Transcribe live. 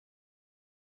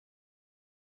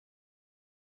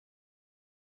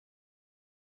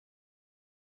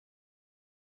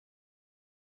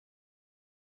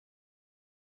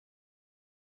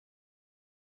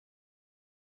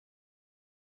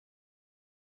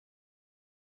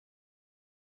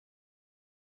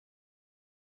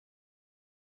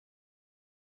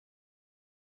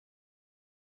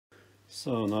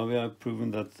So now we have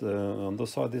proven that the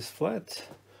underside is flat,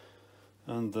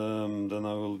 and then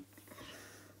I will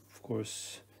of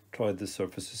course try the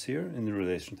surfaces here in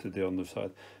relation to the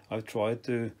underside. I've tried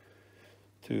to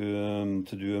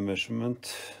do a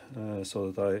measurement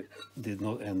so that I did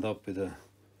not end up with a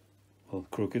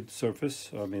crooked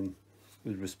surface, I mean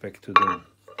with respect to the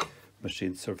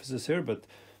machined surfaces here, but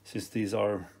since these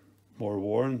are more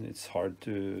worn, it's hard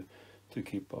to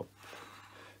keep up,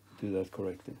 do that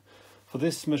correctly. For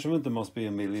this measurement there must be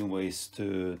a million ways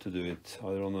to do it,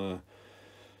 either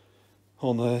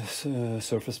on a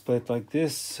surface plate like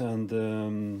this and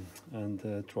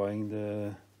trying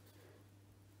the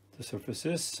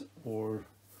surfaces, or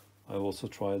I've also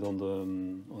tried on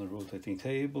a rotating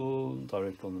table,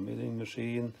 direct on the milling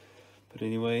machine. But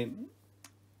anyway,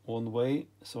 one way,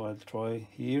 so I'll try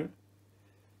here.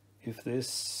 If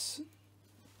this,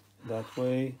 that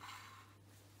way,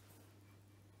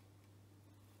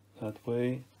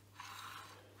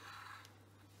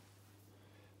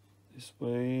 this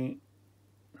way,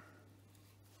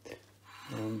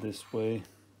 and this way,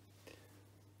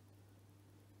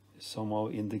 somehow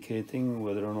indicating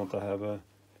whether or not I have a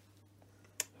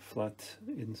flat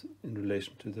in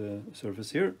relation to the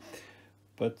surface here.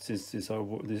 But since this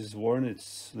is worn,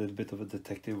 it's a little bit of a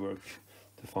detective work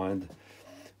to find.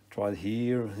 Tried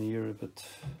here, but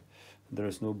there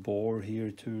is no bore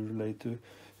here to relate to.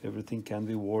 Everything can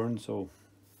be worn, so.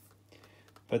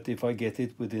 But if I get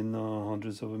it within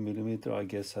hundreds of a millimeter, I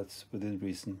guess that's within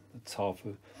reason. That's half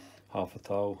a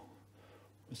thou,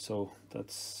 so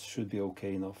that should be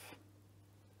okay enough.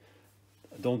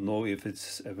 I don't know if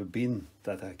it's ever been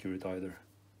that accurate either.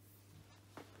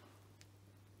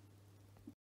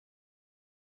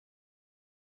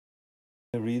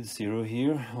 I read 0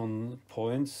 here on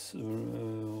points,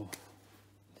 let's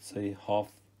say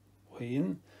halfway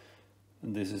in,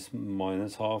 and this is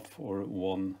minus half or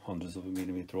 1/100th of a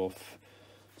millimeter off,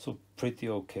 so pretty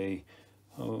okay.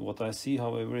 What I see,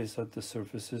 however, is that the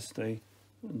surfaces, they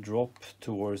drop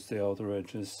towards the outer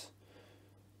edges,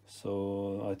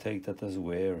 so I take that as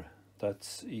wear.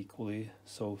 That's equally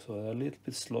so a little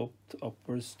bit sloped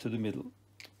upwards to the middle.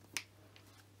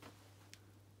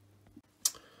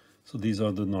 So these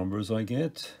are the numbers I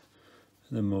get.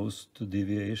 The most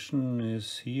deviation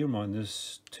is here,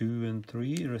 -2 and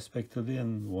 3 respectively,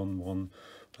 and 1, 1.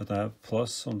 But I have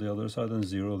plus on the other side and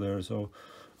 0 there, so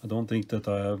I don't think that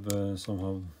I have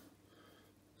somehow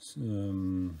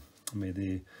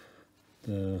made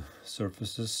the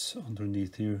surfaces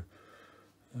underneath here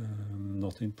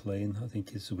not in plane. I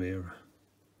think it's wear.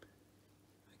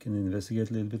 I can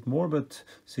investigate a little bit more, but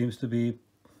seems to be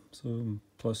so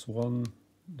 +1,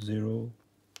 0,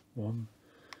 1.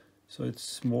 So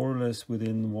it's more or less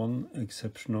within one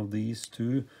exception of these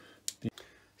two.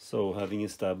 So having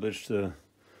established the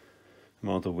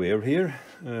amount of wear here,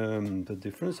 the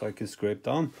difference, I can scrape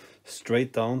down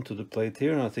straight down to the plate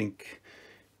here, and I think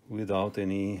without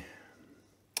any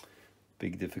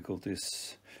big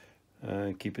difficulties.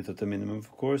 Keep it at a minimum,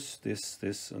 of course,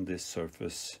 this and this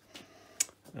surface.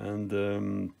 And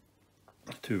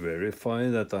to verify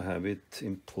that I have it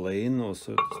in plane, or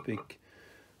so to speak,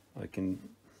 I can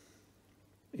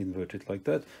invert it like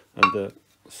that, and the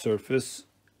surface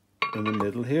in the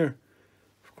middle here,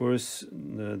 of course,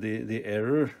 the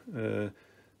error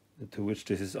to which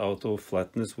this is out of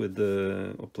flatness with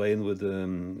the plane with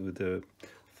the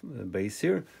base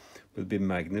here will be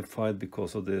magnified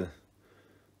because of this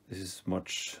is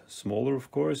much smaller,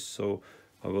 of course, so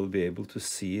I will be able to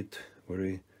see it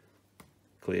very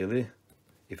clearly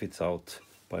if it's out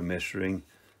by measuring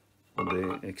on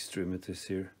the extremities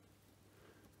here.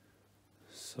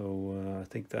 So I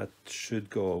think that should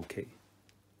go okay.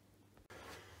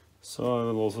 So I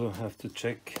will also have to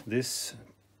check this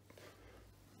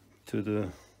to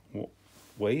the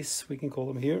ways, we can call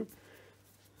them here,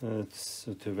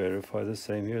 to verify the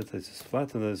same here. This is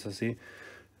flat, and as I see,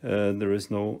 there is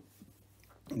no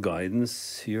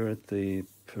guidance here at the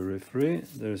periphery.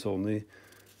 There's only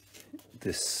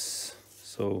this.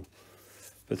 So,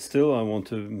 but still, I want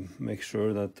to make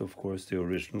sure that, of course, the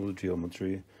original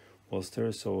geometry was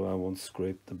there, so I won't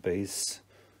scrape the base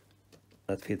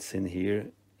that fits in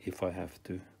here if I have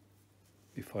to,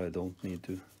 if I don't need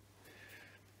to.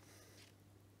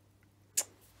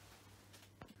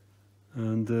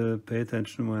 And pay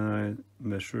attention when I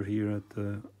measure here at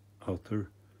the outer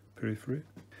periphery.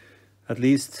 At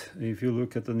least if you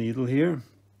look at the needle here,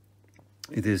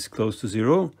 it is close to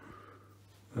 0.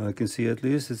 I can see at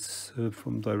least it's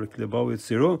from directly above, it's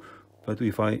 0. But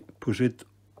if I push it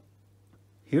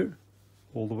here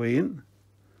all the way in,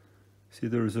 see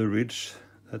there is a ridge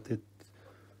that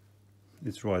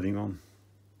it's riding on.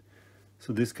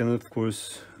 So this can of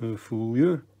course fool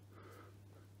you.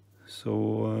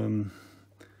 So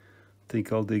I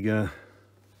think I'll dig a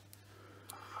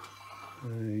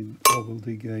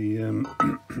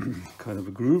kind of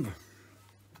a groove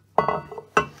at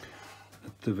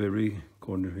the very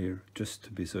corner here, just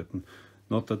to be certain.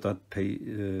 Not that that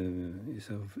is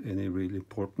of any real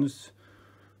importance,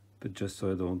 but just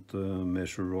so I don't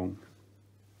measure wrong.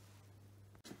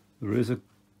 There is a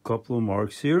couple of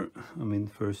marks here. I mean,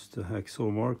 first a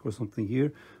hacksaw mark or something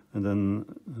here, and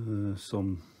then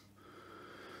some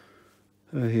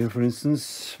here, for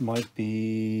instance, might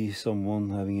be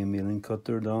someone having a milling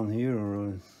cutter down here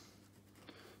or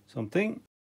something.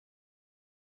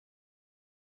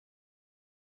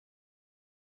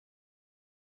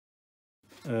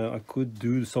 I could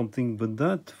do something with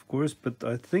that, of course, but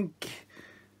I think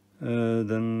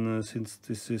then since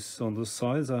this is on the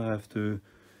sides, I have to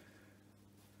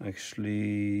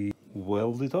actually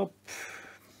weld it up,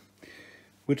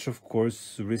 which of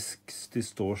course risks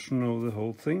distortion of the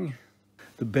whole thing.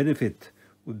 The benefit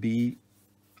would be,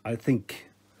 I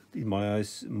think, in my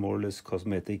eyes, more or less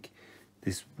cosmetic.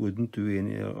 This wouldn't do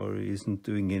any, or isn't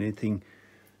doing anything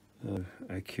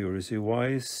accuracy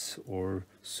wise or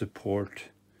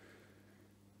support.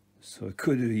 So I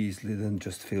could easily then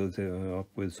just fill it up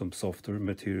with some softer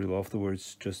material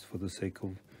afterwards, just for the sake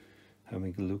of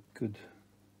having it look good.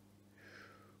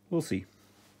 We'll see.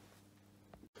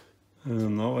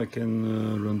 Now I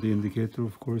can run the indicator,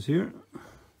 of course, here,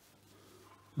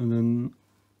 and then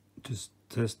just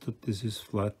test that this is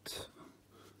flat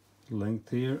length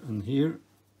here and here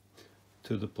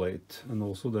to the plate, and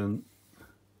also then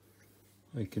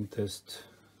I can test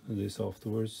this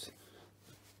afterwards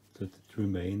that it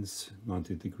remains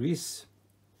 90 degrees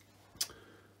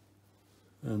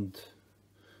and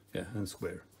yeah, and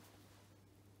square.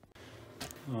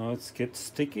 It gets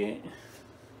sticky,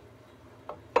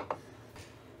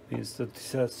 means that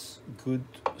this has good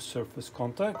surface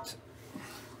contact.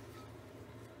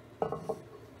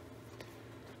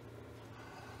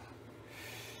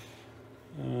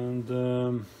 And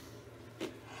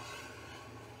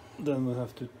then we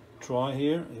have to try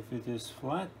here if it is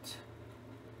flat.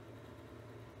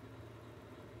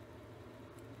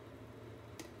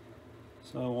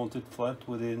 So I want it flat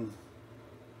within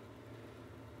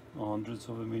hundredths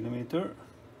of a millimeter.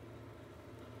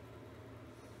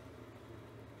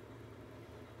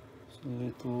 So a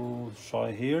little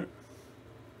shy here.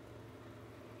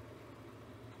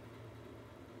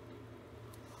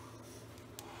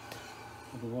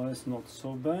 Otherwise not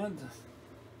so bad.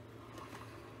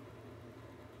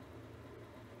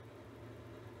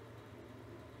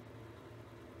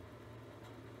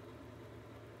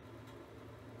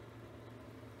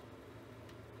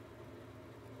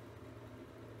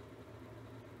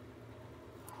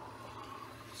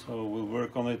 So we'll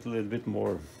work on it a little bit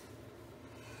more,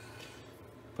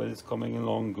 but it's coming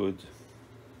along good.